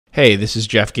Hey, this is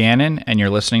Geoff Gannon, and you're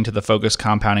listening to the Focus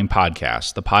Compounding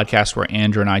Podcast, the podcast where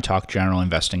Andrew and I talk general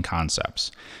investing concepts.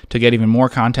 To get even more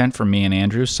content from me and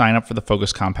Andrew, sign up for the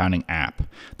Focus Compounding app.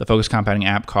 The Focus Compounding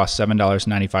app costs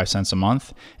 $7.95 a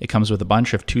month. It comes with a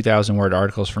bunch of 2,000-word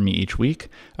articles from me each week,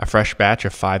 a fresh batch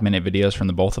of 5-minute videos from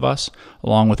the both of us,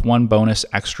 along with one bonus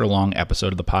extra-long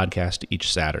episode of the podcast each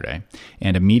Saturday,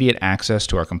 and immediate access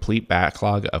to our complete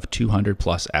backlog of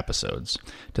 200-plus episodes.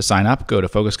 To sign up, go to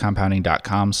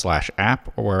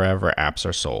focuscompounding.com/app or wherever apps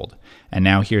are sold. And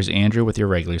now here's Andrew with your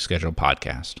regularly scheduled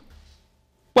podcast.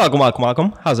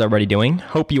 Welcome. How's everybody doing?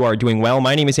 Hope you are doing well.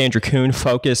 My name is Andrew Kuhn,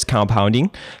 Focus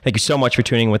Compounding. Thank you so much for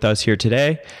tuning with us here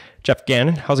today. Geoff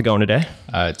Gannon, how's it going today?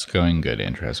 It's going good,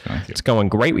 Andrew. How's it going with you? It's going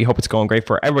great. We hope it's going great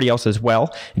for everybody else as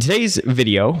well. In today's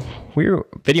video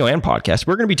and podcast,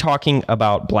 we're going to be talking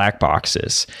about black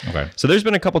boxes. Okay. So there's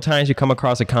been a couple times you come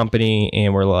across a company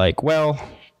and we're like, well,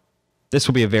 this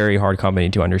will be a very hard company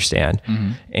to understand.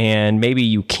 Mm-hmm. And maybe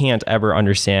you can't ever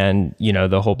understand,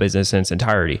 the whole business in its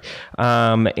entirety.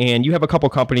 And you have a couple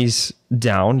companies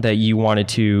down that you wanted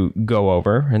to go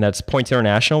over, and that's Points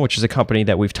International, which is a company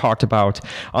that we've talked about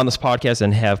on this podcast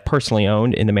and have personally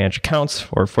owned in the managed accounts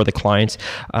or for the clients.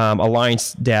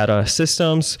 Alliance Data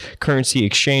Systems, Currency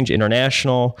Exchange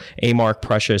International, A-Mark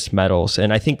Precious Metals.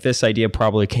 And I think this idea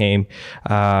probably came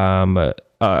to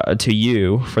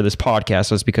you for this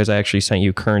podcast was because I actually sent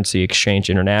you Currency Exchange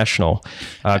International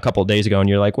a couple of days ago, and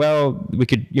you're like, well, we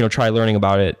could try learning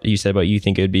about it. You said, but you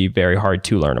think it'd be very hard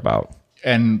to learn about.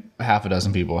 And half a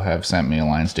dozen people have sent me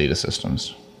Alliance Data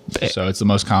Systems. So it's the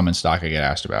most common stock I get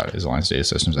asked about is Alliance Data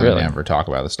Systems. I never talk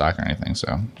about the stock or anything.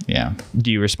 So yeah.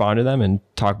 Do you respond to them and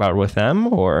talk about it with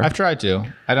them, or? I've tried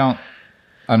to. I don't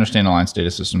understand Alliance Data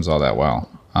Systems all that well.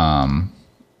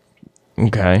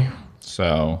 Okay.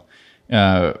 So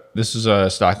this is a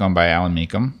stock owned by Alan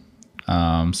Meekum,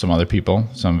 some other people,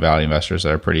 some value investors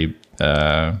that are pretty.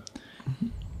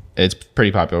 It's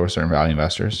pretty popular with certain value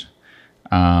investors.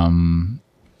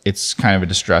 It's kind of a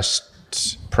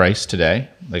distressed price today.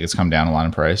 Like it's come down a lot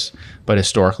in price, but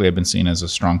historically I've been seen as a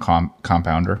strong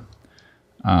compounder.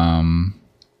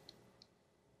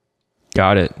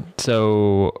 Got it.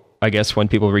 So I guess when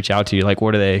people reach out to you, like,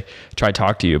 what do they try to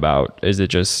talk to you about? Is it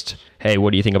just, hey,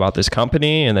 what do you think about this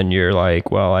company? And then you're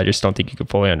like, well, I just don't think you can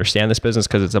fully understand this business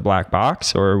because it's a black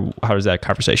box. Or how does that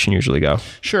conversation usually go?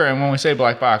 Sure. And when we say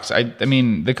black box, I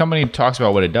mean, the company talks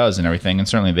about what it does and everything, and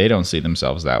certainly they don't see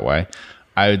themselves that way.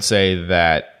 I would say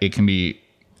that it can be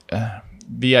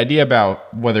the idea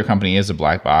about whether a company is a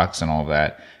black box and all of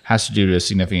that has to do to a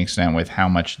significant extent with how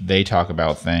much they talk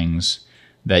about things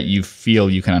that you feel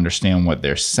you can understand what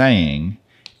they're saying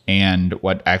and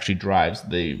what actually drives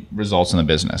the results in the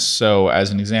business. So as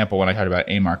an example, when I talked about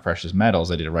A-Mark Precious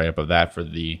Metals, I did a write-up of that for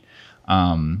the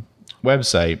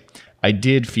website. I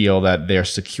did feel that their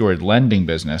secured lending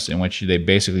business, in which they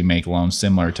basically make loans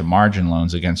similar to margin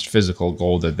loans against physical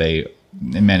gold that they,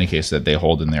 in many cases, that they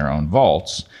hold in their own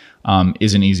vaults,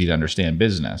 is an easy to understand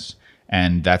business.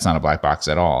 And that's not a black box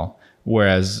at all.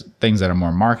 Whereas things that are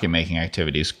more market-making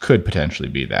activities could potentially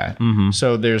be that. Mm-hmm.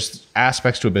 So there's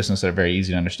aspects to a business that are very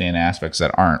easy to understand, aspects that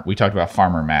aren't. We talked about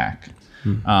Farmer Mac.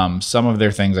 Mm-hmm. Some of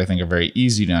their things I think are very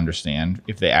easy to understand.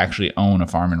 If they actually own a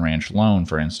farm and ranch loan,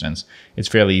 for instance, it's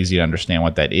fairly easy to understand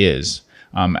what that is.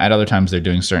 At other times, they're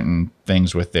doing certain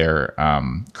things with their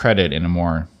credit in a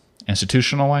more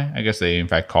institutional way. I guess they, in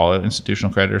fact, call it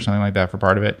institutional credit or something like that for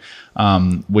part of it,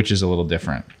 which is a little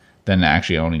different than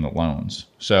actually owning the loans.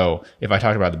 So if I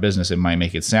talk about the business, it might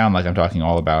make it sound like I'm talking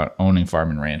all about owning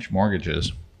farm and ranch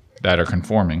mortgages that are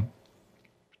conforming.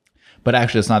 But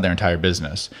actually, it's not their entire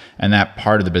business. And that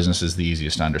part of the business is the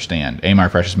easiest to understand.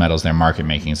 A-Mark Precious Metals, their market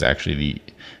making is actually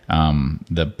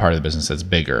the part of the business that's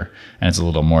bigger. And it's a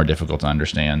little more difficult to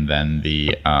understand than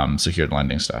the secured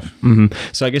lending stuff. Mm-hmm.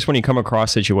 So I guess when you come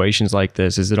across situations like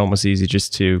this, is it almost easy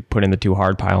just to put in the too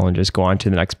hard pile and just go on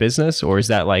to the next business? Or is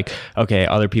that like, okay,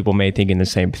 other people may think in the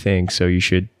same thing, so you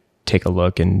should take a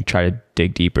look and try to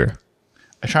dig deeper?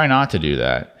 I try not to do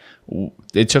that.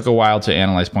 It took a while to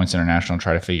analyze Points International and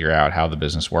try to figure out how the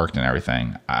business worked and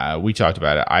everything. We talked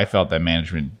about it. I felt that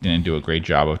management didn't do a great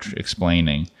job of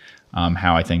explaining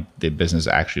how I think the business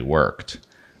actually worked.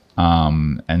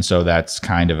 And so that's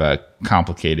kind of a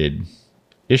complicated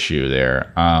issue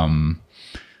there.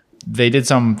 They did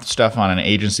some stuff on an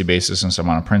agency basis and some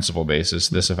on a principal basis.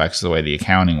 This affects the way the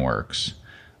accounting works.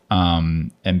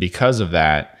 And because of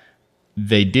that,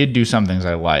 they did do some things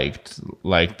I liked,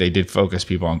 like they did focus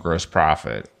people on gross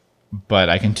profit, but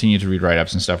I continue to read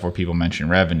write-ups and stuff where people mention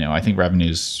revenue. I think revenue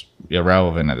is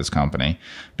irrelevant at this company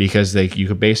because you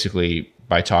could basically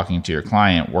by talking to your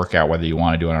client, work out whether you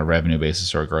want to do it on a revenue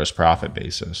basis or a gross profit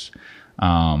basis.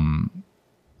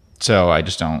 So I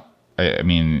just don't, I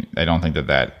mean, I don't think that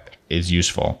that is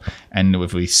useful. And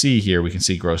if we see here, we can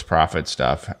see gross profit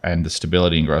stuff and the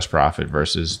stability in gross profit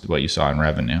versus what you saw in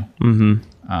revenue.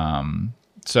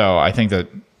 So I think that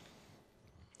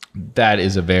that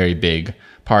is a very big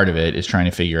part of it, is trying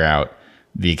to figure out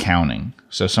the accounting.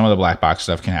 So some of the black box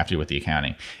stuff can have to do with the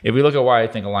accounting. If we look at why I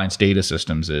think Alliance Data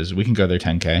Systems is, we can go there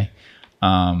 10K.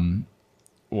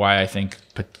 Why I think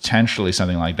potentially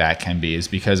something like that can be is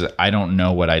because I don't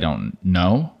know what I don't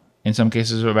know in some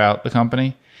cases about the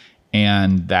company.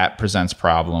 And that presents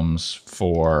problems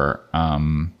for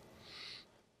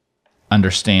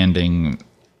understanding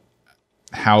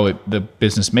how the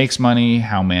business makes money,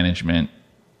 how management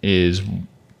is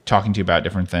talking to you about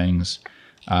different things.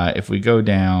 If we go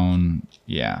down,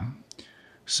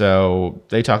 so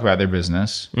they talk about their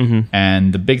business.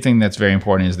 And the big thing that's very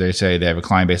important is they say they have a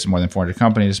client base of more than 400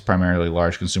 companies, primarily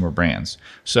large consumer brands.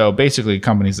 So basically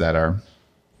companies that are,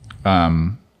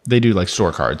 they do like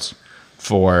store cards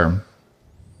for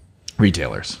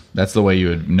retailers. That's the way you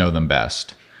would know them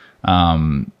best.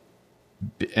 And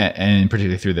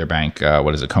particularly through their bank,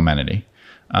 Comenity.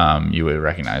 You would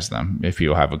recognize them if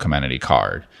you have a Comenity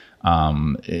card.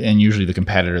 And usually the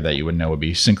competitor that you would know would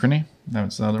be Synchrony.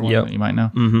 That's the other one that you might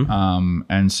know.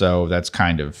 And so that's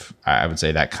kind of, I would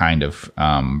say that kind of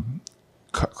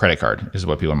credit card is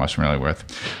what people are most familiar with.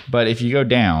 But if you go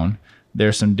down,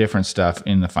 there's some different stuff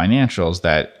in the financials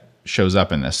that shows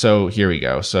up in this. So here we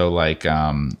go. So like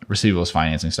receivables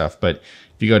financing stuff. But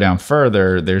if you go down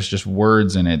further, there's just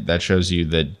words in it that shows you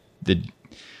the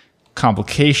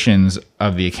complications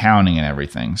of the accounting and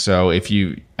everything. So if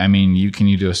you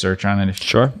do a search on it?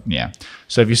 Sure. Yeah.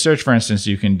 So if you search, for instance,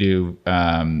 you can do,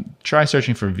 try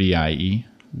searching for VIE.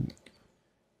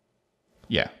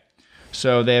 Yeah.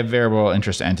 So they have variable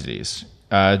interest entities.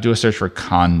 Do a search for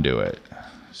conduit.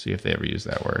 See if they ever use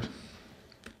that word.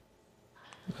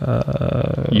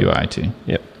 UIT.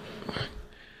 Yep.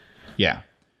 Yeah.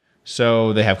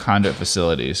 So they have conduit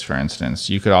facilities, for instance.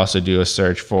 You could also do a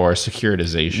search for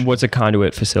securitization. What's a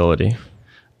conduit facility?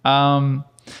 So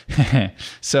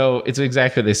it's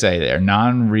exactly what they say there.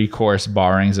 Non-recourse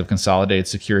borrowings of consolidated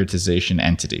securitization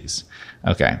entities.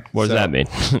 Okay. What does that mean?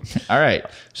 All right.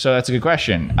 So that's a good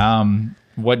question.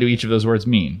 What do each of those words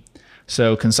mean?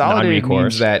 So consolidated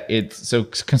means that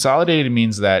consolidated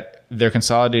means that they're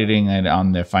consolidating it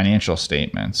on their financial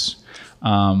statements,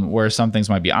 where some things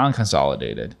might be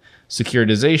unconsolidated.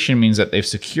 Securitization means that they've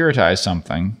securitized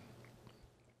something.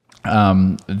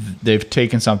 They've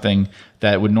taken something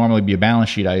that would normally be a balance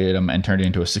sheet item and turned it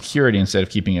into a security instead of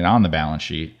keeping it on the balance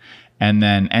sheet. And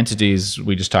then entities,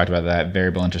 we just talked about that,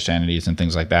 variable interest entities and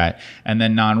things like that. And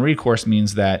then non-recourse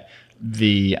means that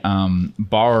the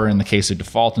borrower, in the case of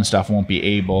default and stuff, won't be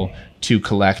able to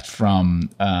collect from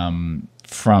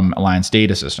Alliance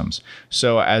Data Systems.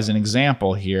 So as an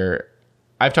example here,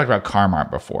 I've talked about CarMart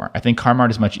before. I think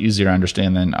CarMart is much easier to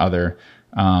understand than other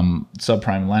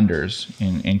subprime lenders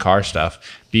in car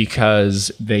stuff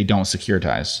because they don't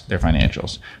securitize their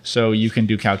financials. So you can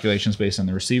do calculations based on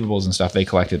the receivables and stuff they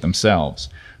collected themselves.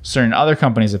 Certain other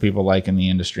companies that people like in the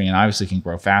industry, and obviously can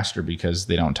grow faster because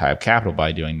they don't tie up capital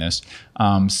by doing this,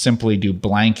 simply do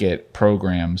blanket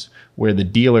programs where the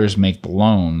dealers make the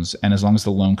loans, and as long as the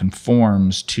loan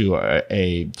conforms to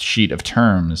a sheet of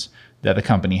terms that the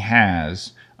company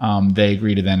has, they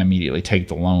agree to then immediately take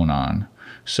the loan on.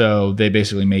 So they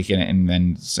basically make it and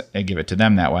then give it to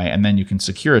them that way, and then you can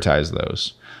securitize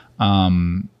those.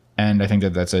 And I think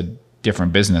that that's a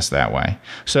different business that way.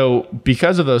 So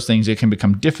because of those things, it can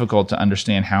become difficult to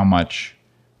understand how much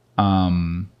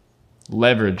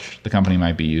leverage the company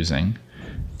might be using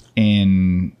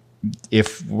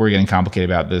if we're getting complicated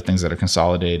about the things that are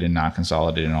consolidated and not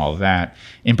consolidated and all of that.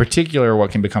 In particular,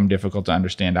 what can become difficult to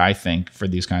understand, I think, for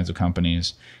these kinds of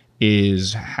companies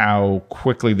is how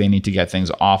quickly they need to get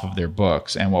things off of their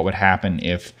books and what would happen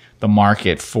if the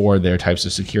market for their types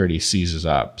of security seizes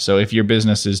up. So if your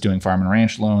business is doing farm and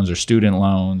ranch loans or student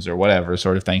loans or whatever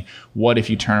sort of thing, what if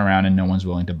you turn around and no one's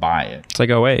willing to buy it? It's like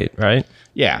 08, right?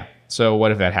 Yeah. So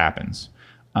what if that happens?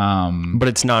 But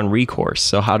it's non-recourse.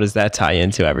 So how does that tie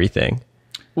into everything?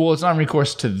 Well, it's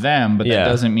non-recourse to them, but that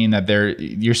doesn't mean that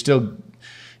you're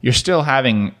still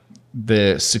having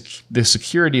the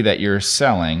security that you're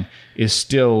selling is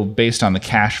still based on the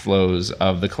cash flows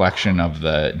of the collection of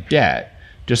the debt,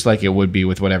 just like it would be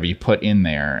with whatever you put in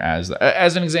there. As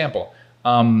an example,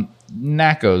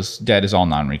 NACO's debt is all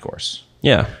non-recourse.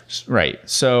 Yeah. Right.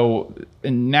 So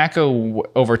NACCO,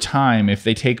 over time, if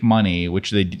they take money,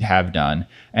 which they have done,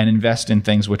 and invest in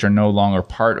things which are no longer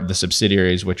part of the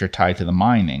subsidiaries which are tied to the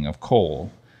mining of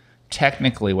coal,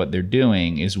 technically what they're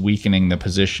doing is weakening the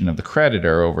position of the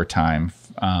creditor over time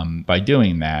by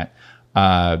doing that,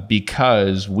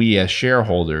 because we as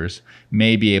shareholders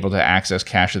may be able to access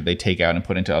cash that they take out and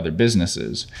put into other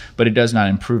businesses. But it does not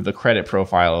improve the credit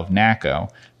profile of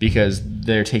NACCO because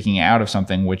they're taking out of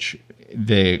something which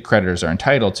the creditors are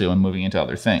entitled to and moving into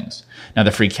other things. Now,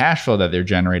 the free cash flow that they're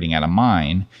generating at a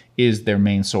mine is their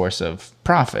main source of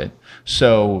profit.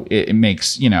 So it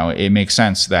makes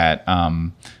sense that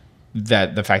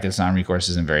that the fact that it's non-recourse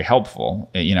isn't very helpful.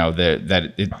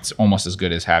 That it's almost as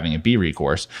good as having it be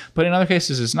recourse. But in other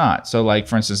cases, it's not. So, like,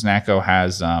 for instance, NACCO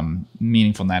has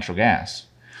meaningful natural gas.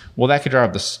 Well, that could drive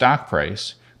up the stock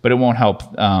price, but it won't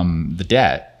help the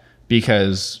debt,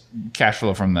 because cash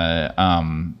flow from the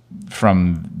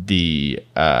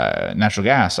natural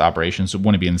gas operations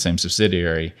wouldn't be in the same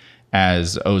subsidiary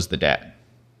as owes the debt.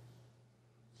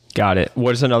 Got it.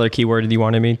 What is another keyword you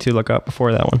wanted me to look up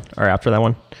before that one or after that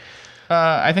one?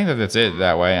 I think that's it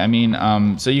that way. I mean,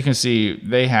 so you can see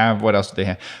they have, what else do they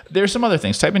have? There's some other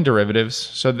things. Type in derivatives.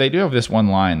 So they do have this one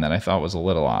line that I thought was a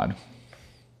little odd.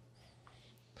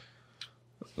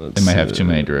 They might have too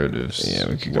many derivatives. Yeah,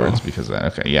 we could words go. because of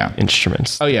that. Okay, yeah.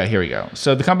 Instruments. Oh, yeah, here we go.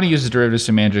 So the company uses derivatives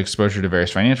to manage exposure to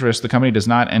various financial risks. The company does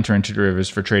not enter into derivatives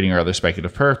for trading or other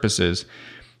speculative purposes.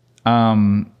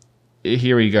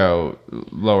 Here we go,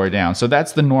 lower down. So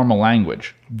that's the normal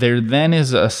language. There then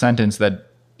is a sentence that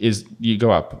is, you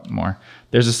go up more.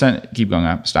 There's a sentence, keep going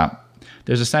up, stop.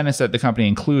 There's a sentence that the company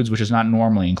includes, which is not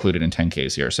normally included in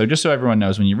 10Ks here. So just so everyone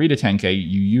knows, when you read a 10K,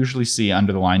 you usually see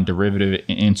under the line derivative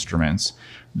instruments,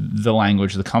 the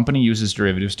language, the company uses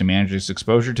derivatives to manage its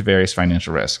exposure to various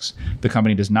financial risks. The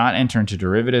company does not enter into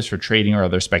derivatives for trading or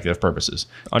other speculative purposes.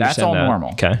 That's all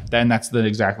normal. Okay. Then that's the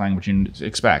exact language you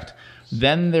expect.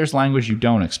 Then there's language you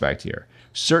don't expect here.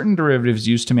 Certain derivatives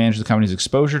used to manage the company's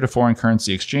exposure to foreign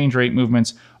currency exchange rate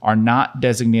movements are not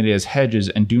designated as hedges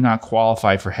and do not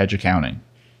qualify for hedge accounting.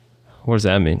 What does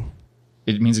that mean?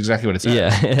 It means exactly what it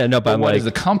says. Yeah. No, but what does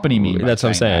the company mean by that's what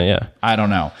I'm saying, that? yeah. I don't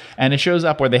know. And it shows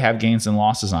up where they have gains and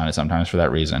losses on it sometimes for that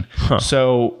reason. Huh.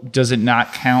 So does it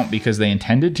not count because they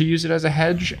intended to use it as a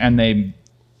hedge and they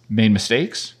made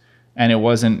mistakes? And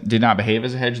it did not behave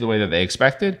as a hedge the way that they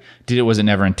expected? Was it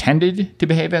never intended to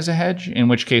behave as a hedge? In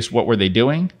which case, what were they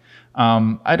doing?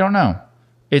 I don't know.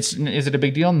 Is it a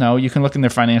big deal? No. You can look in their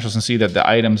financials and see that the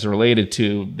items related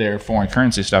to their foreign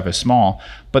currency stuff is small,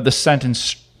 but the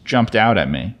sentence jumped out at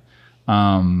me.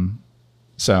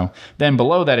 So then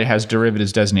below that, it has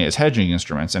derivatives designated as hedging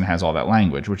instruments and has all that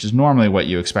language, which is normally what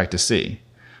you expect to see.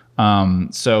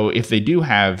 So if they do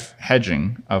have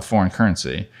hedging of foreign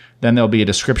currency, then there'll be a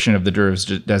description of the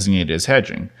derivatives designated as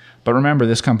hedging. But remember,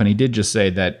 this company did just say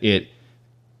that it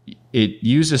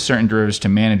uses certain derivatives to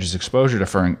manage its exposure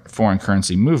to foreign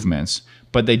currency movements,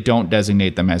 but they don't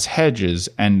designate them as hedges,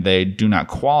 and they do not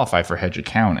qualify for hedge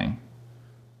accounting.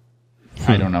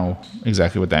 I don't know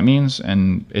exactly what that means,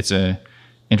 and it's a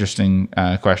interesting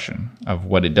question of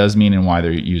what it does mean and why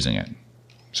they're using it.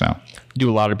 So, do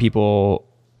a lot of people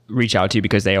reach out to you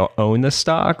because they own the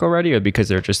stock already, or because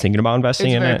they're just thinking about investing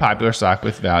in it? It's a very popular stock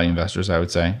with value investors, I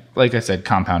would say. Like I said,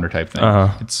 compounder type thing.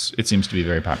 It seems to be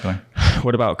very popular.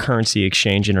 What about Currency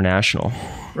Exchange International?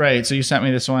 Right. So you sent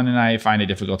me this one, and I find it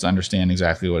difficult to understand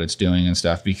exactly what it's doing and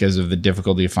stuff because of the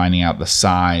difficulty of finding out the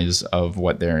size of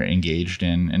what they're engaged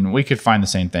in. And we could find the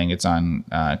same thing. It's on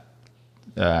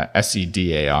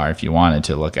SCDAR if you wanted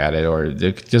to look at it. Or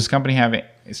does the company have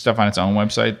stuff on its own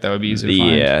website that would be easy to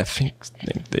find? Yeah, I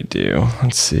think they do.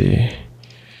 Let's see.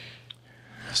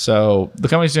 So the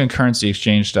company's doing currency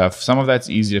exchange stuff. Some of that's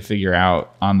easy to figure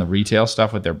out on the retail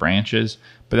stuff with their branches,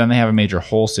 but then they have a major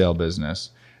wholesale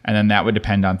business. And then that would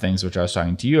depend on things which I was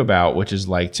talking to you about, which is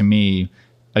like, to me,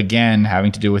 again,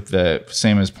 having to do with the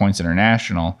same as Points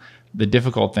International. The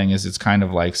difficult thing is it's kind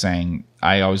of like saying,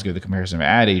 I always give the comparison of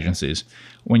ad agencies.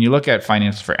 When you look at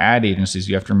financials for ad agencies,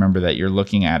 you have to remember that you're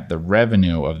looking at the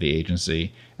revenue of the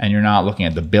agency and you're not looking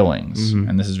at the billings. Mm-hmm.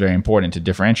 And this is very important to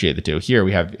differentiate the two. Here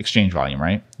we have exchange volume,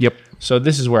 right? Yep. So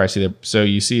this is where I see so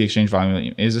you see exchange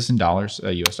volume. Is this in dollars,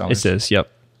 US dollars? It is,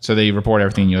 yep. So they report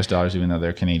everything in US dollars, even though they're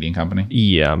a Canadian company?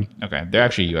 Yeah. Okay. They're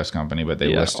actually a US company, but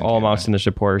they list in all amounts in this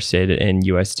report are stated in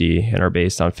USD and are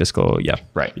based on fiscal,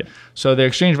 Right. Yeah. So their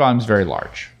exchange volume is very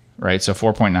large, right? So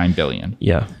 4.9 billion.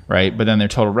 Yeah. Right. But then their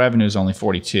total revenue is only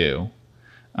 42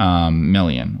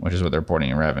 million, which is what they're reporting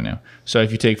in revenue. So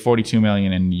if you take 42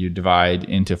 million and you divide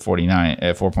into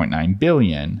 4.9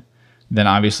 billion, then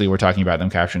obviously we're talking about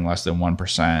them capturing less than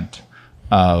 1%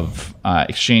 of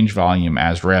exchange volume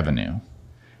as revenue.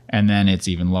 And then it's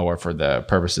even lower for the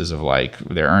purposes of like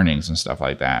their earnings and stuff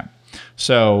like that.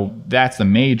 So that's the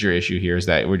major issue here, is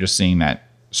that we're just seeing that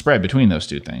spread between those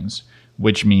two things,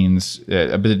 which means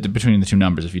between the two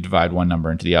numbers, if you divide one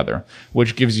number into the other,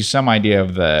 which gives you some idea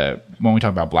of when we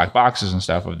talk about black boxes and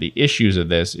stuff, of the issues of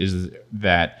this, is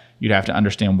that you'd have to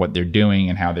understand what they're doing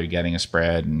and how they're getting a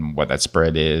spread and what that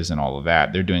spread is and all of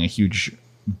that. They're doing a huge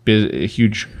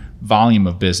volume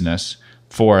of business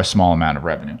for a small amount of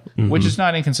revenue, which is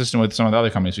not inconsistent with some of the other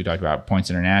companies we talked about, Points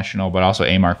International, but also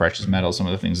A-Mark Precious Metals, some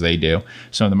of the things they do.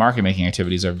 Some of the market making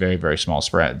activities are very, very small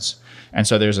spreads. And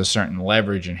so there's a certain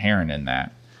leverage inherent in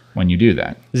that when you do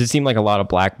that. Does it seem like a lot of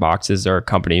black boxes are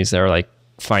companies that are like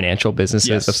financial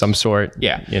businesses of some sort?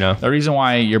 Yeah. You know, the reason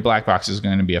why your black box is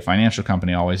going to be a financial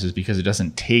company always is because it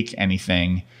doesn't take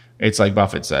anything. It's like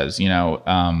Buffett says,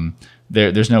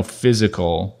 there's no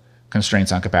physical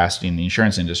constraints on capacity in the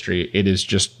insurance industry. It is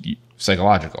just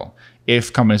psychological.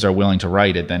 If companies are willing to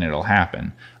write it, then it'll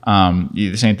happen.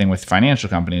 The same thing with financial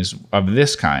companies of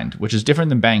this kind, which is different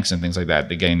than banks and things like that.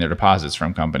 They're getting their deposits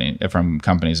from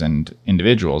companies and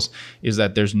individuals, is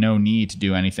that there's no need to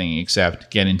do anything except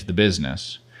get into the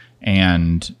business.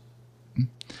 And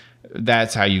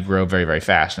that's how you grow very, very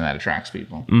fast, and that attracts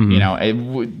people.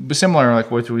 Similar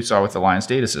like what we saw with Alliance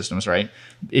Data Systems, right?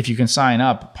 If you can sign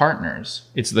up partners,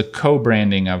 it's the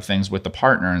co-branding of things with the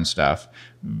partner and stuff,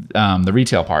 the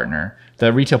retail partner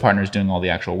is doing all the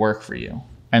actual work for you.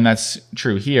 And that's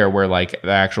true here, where like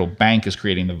the actual bank is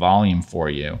creating the volume for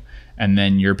you, and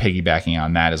then you're piggybacking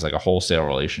on that as like a wholesale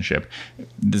relationship.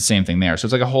 The same thing there. So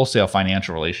it's like a wholesale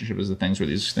financial relationship is the things where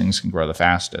these things can grow the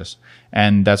fastest.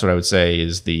 And that's what I would say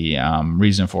is the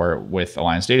reason for it with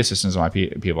Alliance Data Systems, and why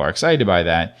people are excited by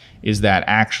that, is that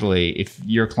actually if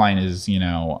your client is,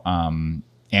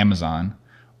 Amazon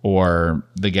or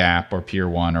The Gap or Pier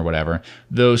 1 or whatever,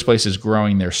 those places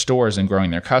growing their stores and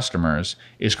growing their customers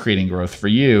is creating growth for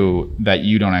you that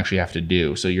you don't actually have to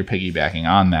do. So you're piggybacking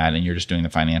on that, and you're just doing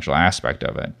the financial aspect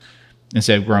of it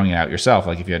instead of growing it out yourself.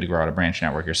 Like if you had to grow out a branch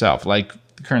network yourself, like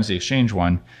the currency exchange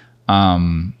one,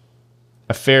 they'll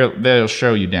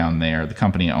show you down there the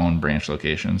company owned branch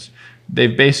locations. They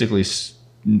basically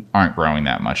aren't growing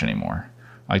that much anymore.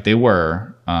 Like they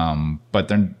were, but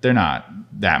they're not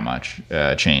that much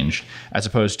changed, as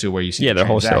opposed to where you see the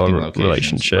wholesale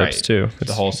relationships too.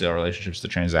 The wholesale relationships, the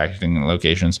transacting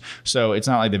locations. So it's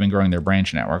not like they've been growing their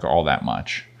branch network all that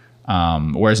much.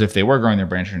 Whereas if they were growing their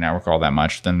branch network all that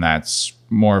much, then that's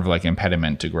more of like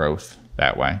impediment to growth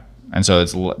that way. And so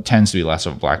it tends to be less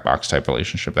of a black box type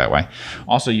relationship that way.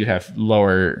 Also, you have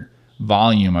lower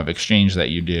volume of exchange that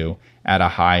you do at a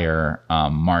higher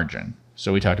margin.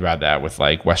 So we talked about that with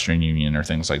like Western Union or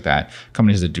things like that.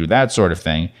 Companies that do that sort of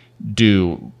thing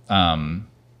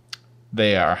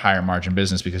they are higher margin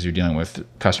business because you're dealing with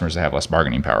customers that have less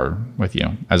bargaining power with you,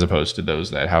 as opposed to those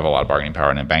that have a lot of bargaining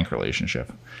power in a bank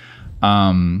relationship.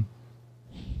 So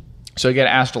I get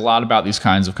asked a lot about these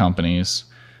kinds of companies.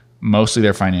 Mostly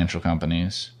they're financial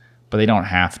companies, but they don't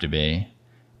have to be.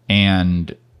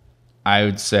 And I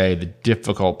would say the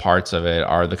difficult parts of it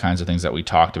are the kinds of things that we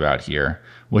talked about here,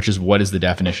 which is what is the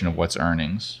definition of what's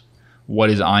earnings, what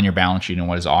is on your balance sheet and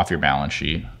what is off your balance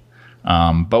sheet.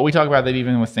 But we talk about that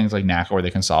even with things like NACA, where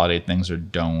they consolidate things or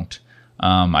don't.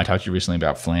 I talked to you recently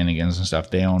about Flanagan's and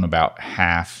stuff. They own about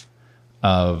half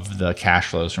of the cash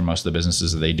flows from most of the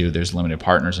businesses that they do. There's limited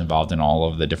partners involved in all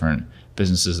of the different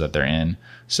businesses that they're in.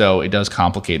 So it does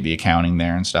complicate the accounting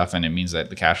there and stuff. And it means that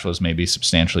the cash flows may be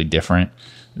substantially different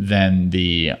than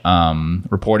the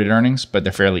reported earnings, but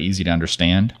they're fairly easy to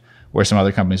understand. Where some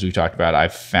other companies we've talked about,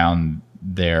 I've found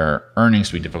their earnings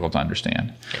to be difficult to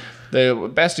understand. The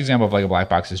best example of like a black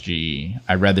box is GE.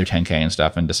 I read their 10K and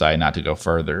stuff and decided not to go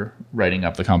further writing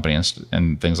up the company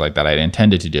and things like that. I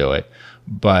intended to do it,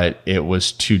 but it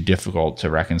was too difficult to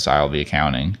reconcile the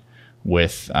accounting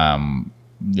with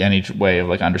any way of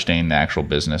like understanding the actual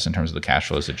business in terms of the cash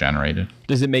flows it generated.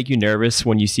 Does it make you nervous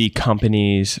when you see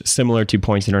companies similar to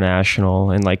Points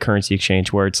International and like currency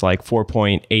exchange, where it's like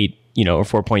 4.8, or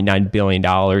 $4.9 billion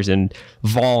in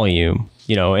volume,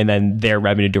 and then their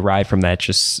revenue derived from that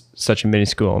just such a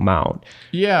minuscule amount?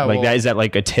 Yeah. Like that, is that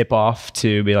like a tip off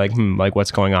to be like, like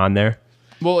what's going on there?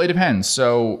 Well, it depends.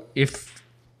 So if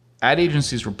ad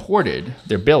agencies reported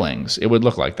their billings, it would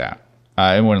look like that.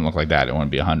 It wouldn't look like that. It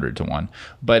wouldn't be 100 to 1,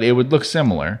 but it would look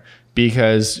similar,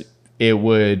 because it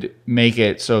would make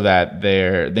it so that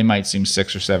they might seem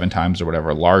 6 or 7 times or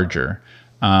whatever larger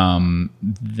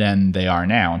than they are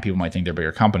now, and people might think they're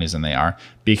bigger companies than they are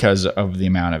because of the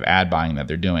amount of ad buying that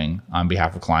they're doing on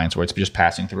behalf of clients, where it's just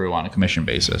passing through on a commission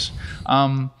basis.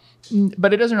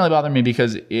 But it doesn't really bother me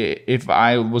because if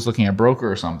I was looking at a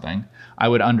broker or something, I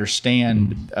would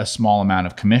understand a small amount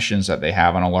of commissions that they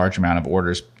have on a large amount of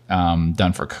orders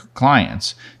done for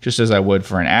clients, just as I would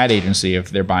for an ad agency if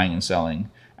they're buying and selling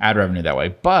ad revenue that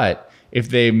way. But if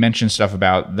they mention stuff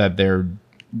about that they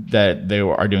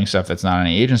are doing stuff that's not on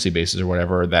an agency basis or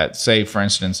whatever, that say, for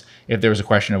instance, if there was a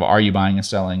question of are you buying and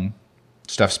selling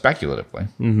stuff speculatively,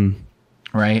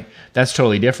 right? That's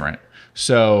totally different.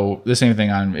 So the same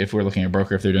thing on if we're looking at a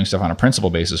broker, if they're doing stuff on a principal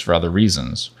basis for other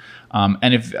reasons.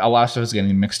 And if a lot of stuff is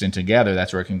getting mixed in together,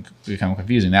 that's where it can become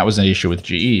confusing. That was an issue with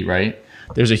GE, right?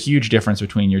 There's a huge difference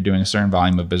between you're doing a certain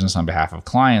volume of business on behalf of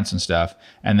clients and stuff,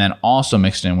 and then also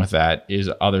mixed in with that is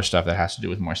other stuff that has to do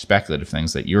with more speculative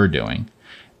things that you're doing.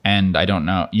 And I don't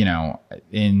know,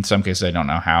 in some cases, I don't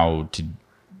know how to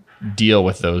deal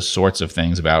with those sorts of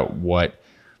things about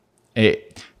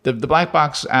the black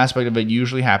box aspect of it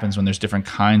usually happens when there's different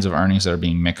kinds of earnings that are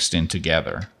being mixed in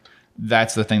together.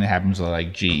 That's the thing that happens with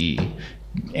like GE.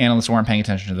 Analysts weren't paying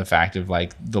attention to the fact of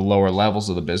like the lower levels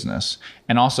of the business.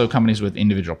 And also companies with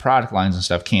individual product lines and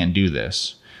stuff can't do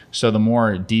this. So the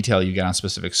more detail you get on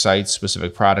specific sites,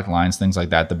 specific product lines, things like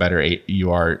that, the better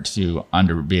you are to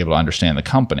be able to understand the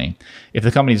company. If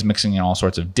the company is mixing in all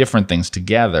sorts of different things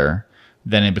together,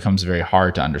 then it becomes very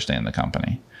hard to understand the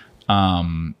company.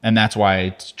 And that's why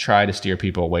I try to steer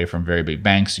people away from very big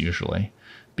banks usually,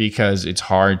 because it's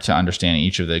hard to understand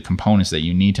each of the components that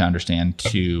you need to understand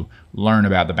to learn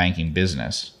about the banking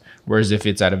business. Whereas if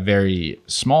it's at a very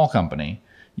small company,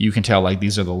 you can tell like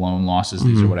these are the loan losses,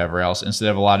 these are whatever else, instead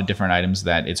of a lot of different items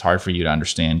that it's hard for you to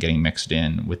understand getting mixed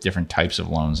in with different types of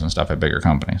loans and stuff at bigger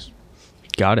companies.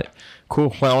 Got it.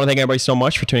 Cool. Well, I want to thank everybody so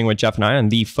much for tuning with Geoff and I on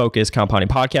the Focus Compounding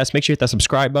Podcast. Make sure you hit that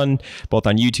subscribe button, both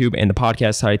on YouTube and the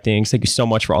podcast side of things. Thank you so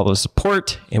much for all the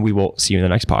support, and we will see you in the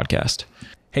next podcast.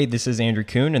 Hey, this is Andrew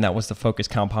Kuhn, and that was the Focus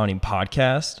Compounding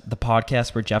Podcast, the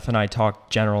podcast where Geoff and I talk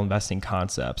general investing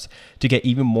concepts. To get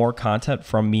even more content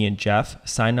from me and Geoff,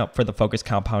 sign up for the Focus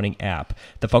Compounding app.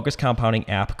 The Focus Compounding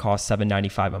app costs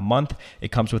 $7.95 a month.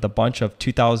 It comes with a bunch of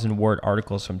 2,000-word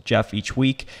articles from Geoff each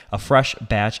week, a fresh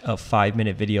batch of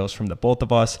 5-minute videos from the both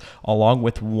of us, along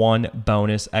with one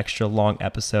bonus extra long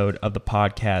episode of the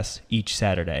podcast each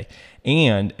Saturday,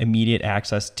 and immediate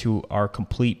access to our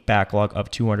complete backlog of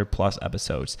 200 plus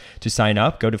episodes. To sign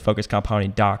up, go to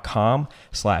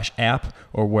focuscompounding.com/app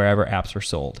or wherever apps are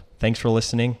sold. Thanks for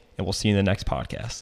listening, and we'll see you in the next podcast.